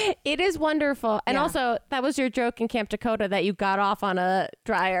 Yeah, it is wonderful. And also, that was your joke in Camp Dakota that you got off on a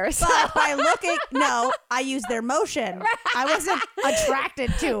dryer. So. But by looking, I used their motion. Right. I wasn't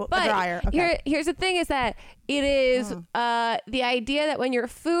attracted to a dryer. Okay. Here's the thing is that it is the idea that when your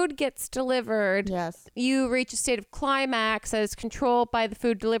food gets delivered, you reach a state of climax that is controlled by the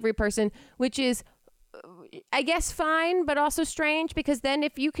food delivery person, which is I guess fine, but also strange because then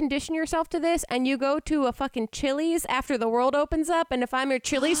if you condition yourself to this and you go to a fucking Chili's after the world opens up, and if I'm your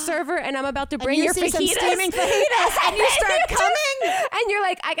Chili's server and I'm about to bring your fajitas, some steaming fajitas and you start coming, and you're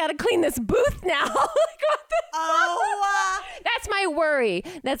like, I gotta clean this booth now. Like, what the that's my worry.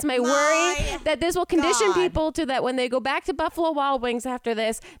 That's my worry that this will condition people to that when they go back to Buffalo Wild Wings after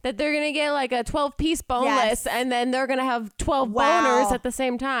this, that they're gonna get like a 12-piece boneless, and then they're gonna have 12 boners at the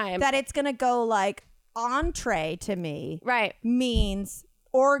same time. That it's gonna go like entree to me means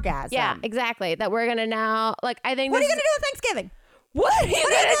orgasm. Yeah, exactly. That we're gonna now I think what are you gonna do at Thanksgiving? What are you gonna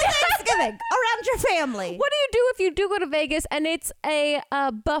do at Thanksgiving around your family? What do you do if you do go to Vegas and it's a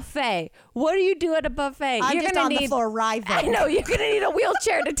buffet? What do you do at a buffet? I'm You're just gonna on need, the floor writhing. I know, you're gonna need a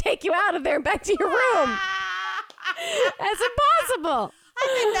wheelchair to take you out of there and back to your room. That's impossible.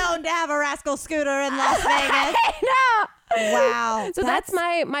 I've been known to have a rascal scooter in Las Vegas. I know. Wow. So that's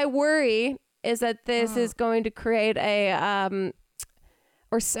my worry, is that this is going to create a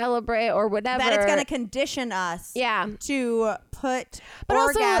or celebrate or whatever. That it's going to condition us to put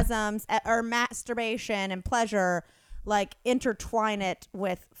orgasms or masturbation and pleasure, intertwine it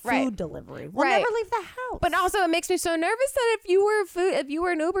with food delivery. We'll never leave the house. But also it makes me so nervous that if you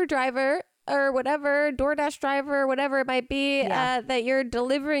were an Uber driver or whatever, DoorDash driver or whatever it might be, that you're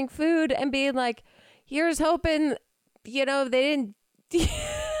delivering food and being like, here's hoping, they didn't jack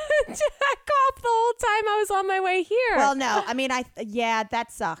off the whole time I was on my way here. Well, no, I mean,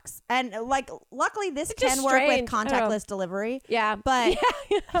 that sucks. And luckily this can work with contactless delivery. Yeah. But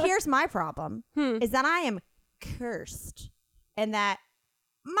here's my problem is that I am cursed and that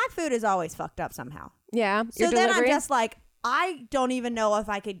my food is always fucked up somehow. Yeah. So then I'm just like, I don't even know if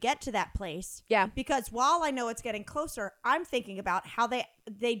I could get to that place. Yeah. Because while I know it's getting closer, I'm thinking about how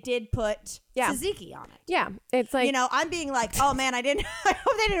they did put tzatziki on it. Yeah. It's like, I'm being like, oh man, I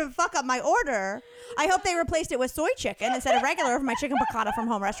hope they didn't fuck up my order. I hope they replaced it with soy chicken instead of regular for my chicken piccata from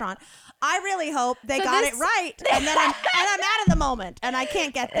home restaurant. I really hope they got it right. And then I'm out of the moment and I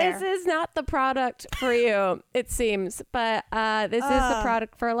can't get there. This is not the product for you, it seems. But this is the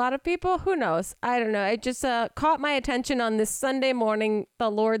product for a lot of people. Who knows? I don't know. It just caught my attention on this Sunday morning, the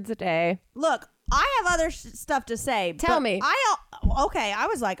Lord's Day. Look, I have other stuff to say. Tell me. I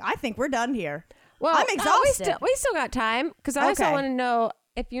was like, I think we're done here. Well, I'm exhausted. We still got time because I also want to know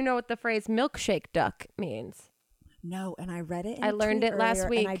if you know what the phrase milkshake duck means. No, and I read it. I learned it last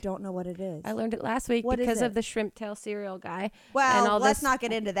week. And I don't know what it is. I learned it last week because of the shrimp tail cereal guy. Well, let's not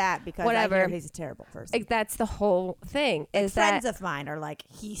get into that because I hear he's a terrible person. That's the whole thing. Friends of mine are like,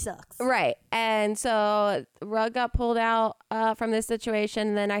 he sucks. Right. And so rug got pulled out from this situation.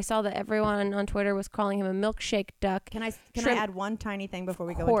 And then I saw that everyone on Twitter was calling him a milkshake duck. Can I add one tiny thing before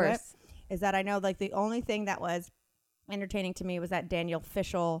we go into it? Is that I know the only thing that was entertaining to me was that Daniel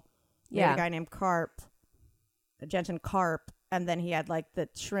Fishel, a guy named Jensen Carp, and then he had the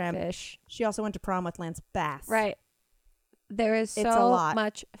shrimp. Fish. She also went to prom with Lance Bass. Right. There is so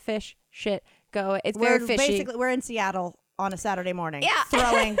much fish shit going. It's very fishy. Basically, we're in Seattle on a Saturday morning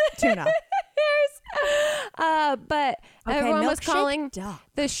throwing tuna. But everyone was calling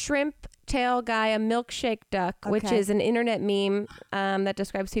the shrimp tail guy a milkshake duck, which Okay. is an internet meme that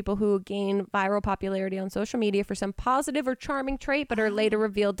describes people who gain viral popularity on social media for some positive or charming trait, but are later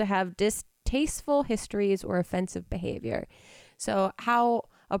revealed to have distasteful histories or offensive behavior. So how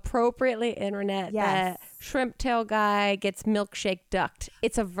appropriately internet that shrimp tail guy gets milkshake ducked.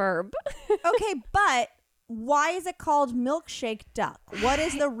 It's a verb. Okay, but why is it called milkshake duck? What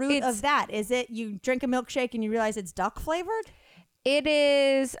is the root of that? Is it you drink a milkshake and you realize it's duck flavored? It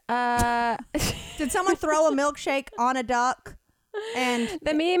is. Did someone throw a milkshake on a duck? And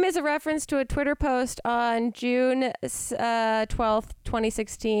the meme is a reference to a Twitter post on June 12th,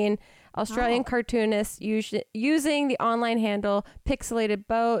 2016. Australian cartoonist using the online handle Pixelated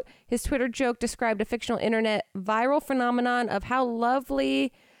Boat. His Twitter joke described a fictional internet viral phenomenon of how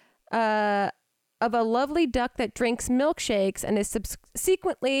lovely, of a lovely duck that drinks milkshakes and is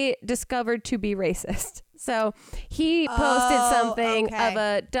subsequently discovered to be racist. So he posted something of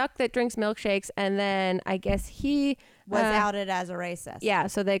a duck that drinks milkshakes, and then I guess he was outed as a racist. Yeah,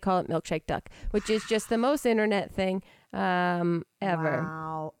 so they call it milkshake duck, which is just the most internet thing ever.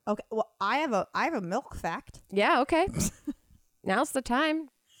 Wow. Okay. Well, I have a milk fact. Yeah. Okay. Now's the time.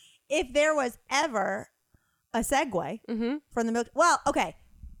 If there was ever a segue from the milk, well, okay.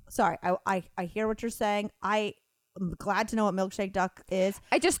 Sorry, I hear what you're saying. I'm glad to know what milkshake duck is.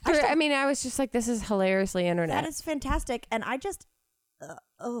 I was just like, this is hilariously internet. That is fantastic, and I just,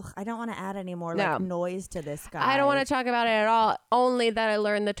 I don't want to add any more like noise to this guy. I don't want to talk about it at all. Only that I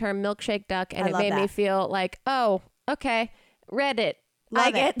learned the term milkshake duck, and it made me feel like, oh, okay, Reddit.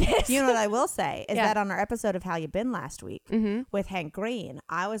 I get this. You know what I will say is that on our episode of How You Been last week with Hank Green,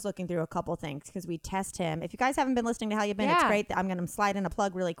 I was looking through a couple things because we test him. If you guys haven't been listening to How You Been, it's great. I'm going to slide in a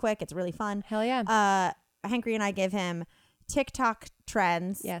plug really quick. It's really fun. Hell yeah. Hank Green and I give him TikTok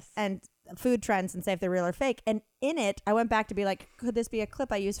trends and food trends and say if they're real or fake. And in it, I went back to be like, could this be a clip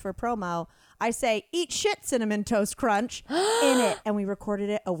I use for promo? I say, eat shit, Cinnamon Toast Crunch in it. And we recorded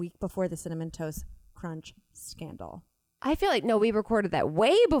it a week before the Cinnamon Toast Crunch scandal. I feel like, no, we recorded that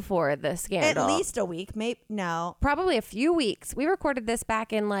way before the scandal. At least a week. Maybe, no. Probably a few weeks. We recorded this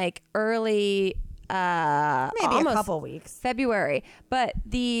back in like early, maybe a couple weeks. February. But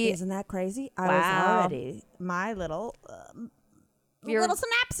Isn't that crazy? I was already, my little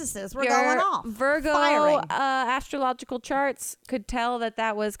synapses were going off. Virgo astrological charts could tell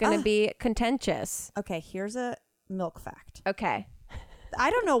that was going to be contentious. Okay, here's a milk fact. Okay. I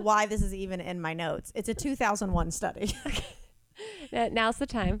don't know why this is even in my notes. It's a 2001 study. Now's the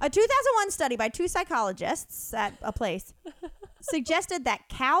time. A 2001 study by 2 psychologists at a place suggested that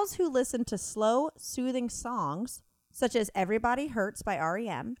cows who listen to slow, soothing songs, such as Everybody Hurts by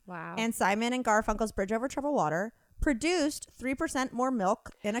R.E.M. and Simon and Garfunkel's Bridge Over Troubled Water, produced 3% more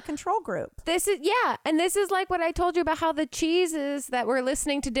milk in a control group. This is like what I told you about how the cheeses that we're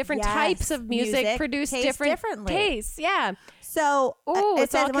listening to different types of music produce different tastes. Yeah. So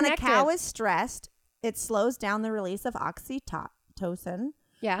it says when connected. a cow is stressed, it slows down the release of oxytocin,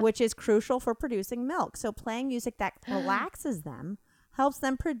 which is crucial for producing milk. So playing music that relaxes them helps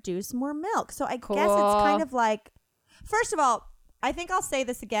them produce more milk. So I guess it's kind of like, first of all, I think I'll say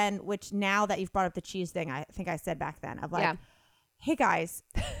this again, which now that you've brought up the cheese thing, I think I said back then of like, hey guys,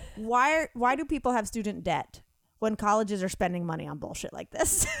 why do people have student debt when colleges are spending money on bullshit like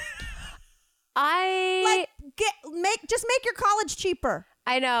this? Just make your college cheaper.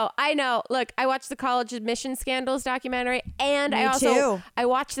 I know. Look, I watched the college admission scandals documentary, and I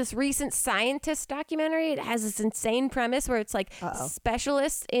watched this recent scientist documentary. It has this insane premise where it's like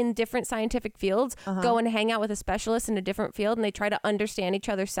specialists in different scientific fields go and hang out with a specialist in a different field, and they try to understand each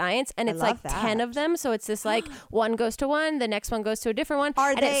other's science. And it's like 10 of them, so it's this like one goes to one, the next one goes to a different one,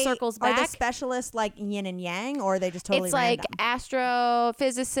 it circles back. Are the specialists like yin and yang, or are they just totally It's random? like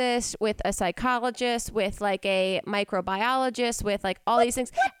astrophysicist with a psychologist with like a microbiologist with like all these things,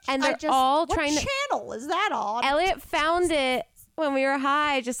 and they're all trying to. What channel is that on? Elliot found it when we were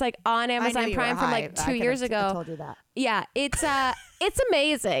high, just like on Amazon Prime from like 2 years ago. I told you that. Yeah, it's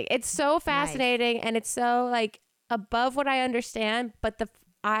amazing. It's so fascinating, and it's so like above what I understand. But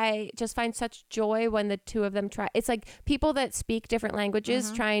I just find such joy when the two of them try. It's like people that speak different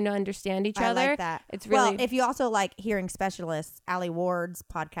languages trying to understand each other. I like that. It's really if you also like hearing specialists, Allie Ward's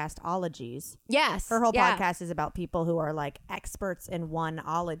podcast Ologies. Yes, her whole podcast is about people who are like experts in one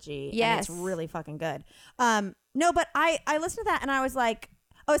ology. Yes, and it's really fucking good. No, but I listened to that and I was like,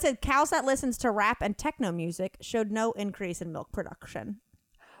 it said cows that listens to rap and techno music showed no increase in milk production.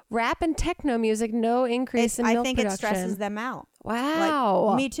 Rap and techno music, no increase in milk production. I think it stresses them out. Wow.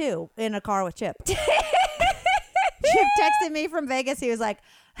 Like, me too, in a car with Chip. Chip texted me from Vegas. He was like,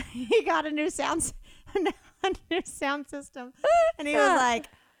 he got a new sound system. And he was like,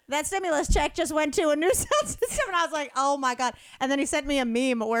 that stimulus check just went to a new sound system. And I was like, oh my God. And then he sent me a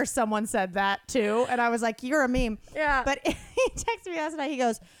meme where someone said that too. And I was like, you're a meme. Yeah. But he texted me last night. He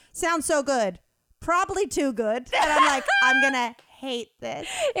goes, sounds so good. Probably too good. And I'm like, I'm going to hate this.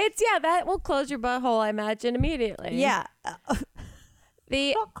 That will close your butthole, I imagine, immediately. Yeah. Close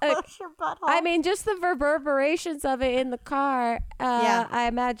your butthole. I mean, just the reverberations of it in the car. I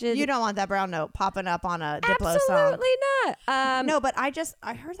imagine you don't want that brown note popping up on a Diplo song. Absolutely not. No, but I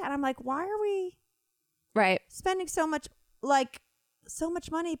heard that. I'm like, why are we spending so much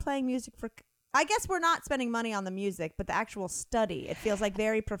money playing music for? I guess we're not spending money on the music, but the actual study. It feels like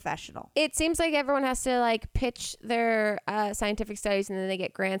very professional. It seems like everyone has to like pitch their scientific studies and then they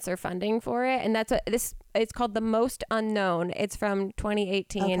get grants or funding for it. And that's what it's called The Most Unknown. It's from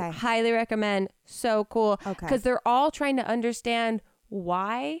 2018. Okay. Highly recommend. So cool. Because they're all trying to understand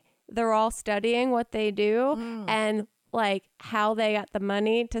why they're all studying what they do and like how they got the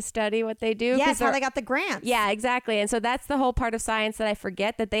money to study what they do. Yes, how they got the grants. Yeah, exactly. And so that's the whole part of science that I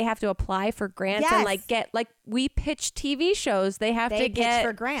forget, that they have to apply for grants and like get, like we pitch TV shows. They have to get pitch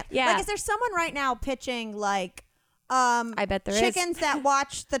for grants. Yeah. Like, is there someone right now pitching like I bet there chickens that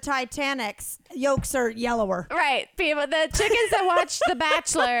watch the Titanic's yolks are yellower. Right. People, the chickens that watch The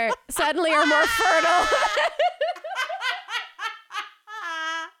Bachelor suddenly are more fertile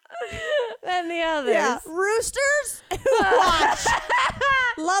than the others. Yeah. Roosters who watch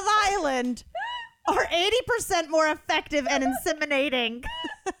Love Island are 80% more effective and inseminating.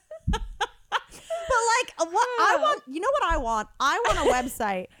 But like, what I want, you know what I want? I want a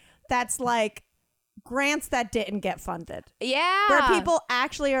website that's like grants that didn't get funded. Yeah. Where people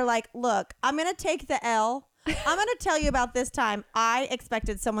actually are like, look, I'm going to take the L. I'm going to tell you about this time I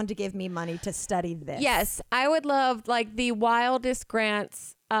expected someone to give me money to study this. Yes. I would love like the wildest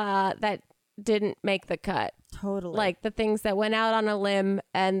grants that didn't make the cut. Totally. Like the things that went out on a limb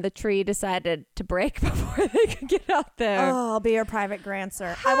and the tree decided to break before they could get out there. Oh, I'll be your private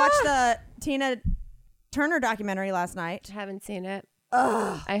grancer. I watched the Tina Turner documentary last night. Haven't seen it.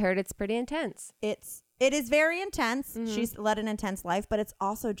 Ugh. I heard it's pretty intense. It is very intense. Mm-hmm. She's led an intense life, but it's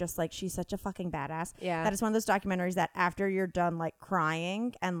also just like she's such a fucking badass. Yeah. That is one of those documentaries that after you're done like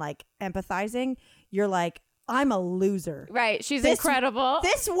crying and like empathizing, you're like, I'm a loser. Right. She's incredible.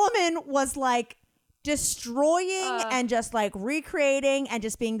 This woman was like destroying and just like recreating and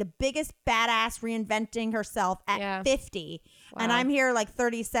just being the biggest badass, reinventing herself at 50. Wow. And I'm here like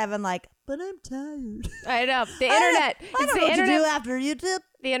 37 like, but I'm tired. I know. The internet. I don't know what to do after YouTube.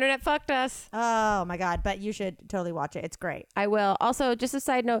 The internet fucked us. Oh my God. But you should totally watch it. It's great. I will. Also, just a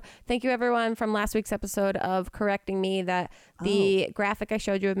side note, thank you everyone from last week's episode of correcting me that the graphic I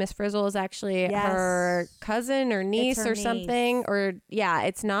showed you of Miss Frizzle is actually her cousin or niece or something. Or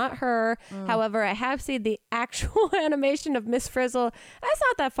it's not her. However, I have seen the actual animation of Miss Frizzle. That's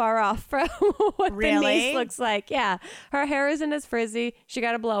not that far off from what the niece looks like. Yeah. Her hair isn't as frizzy. She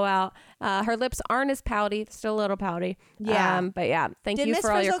got a blowout. Her lips aren't as pouty. Still a little pouty. Yeah. But yeah, thank you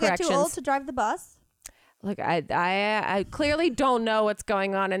for all your corrections. Did Miss Frizzle get too old to drive the bus? Look, I clearly don't know what's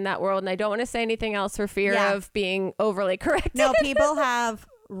going on in that world, and I don't want to say anything else for fear of being overly corrected. No, people have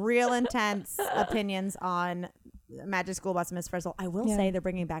real intense opinions on Magic School Bus and Miss Frizzle. I will say they're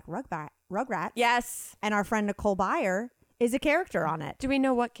bringing back Rugrats. Yes. And our friend Nicole Byer is a character on it. Do we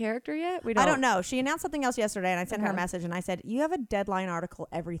know what character yet? I don't know. She announced something else yesterday, and I sent her a message, and I said, you have a deadline article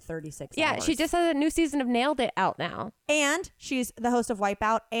every 36 hours. Yeah, she just has a new season of Nailed It out now. And she's the host of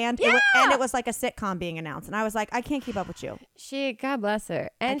Wipeout, and it was like a sitcom being announced. And I was like, I can't keep up with you. God bless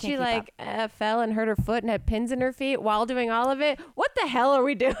her. And she fell and hurt her foot and had pins in her feet while doing all of it. What the hell are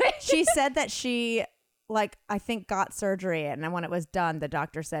we doing? She said that she... I think got surgery, and then when it was done, the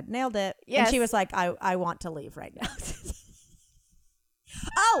doctor said, nailed it. Yes. And she was like, I want to leave right now.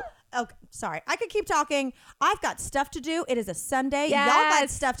 Oh, okay. Sorry. I could keep talking. I've got stuff to do. It is a Sunday. Yes. Y'all got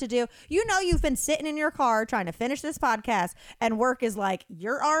stuff to do. You know, you've been sitting in your car trying to finish this podcast, and work is like,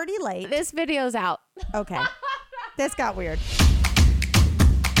 you're already late. This video's out. Okay. This got weird.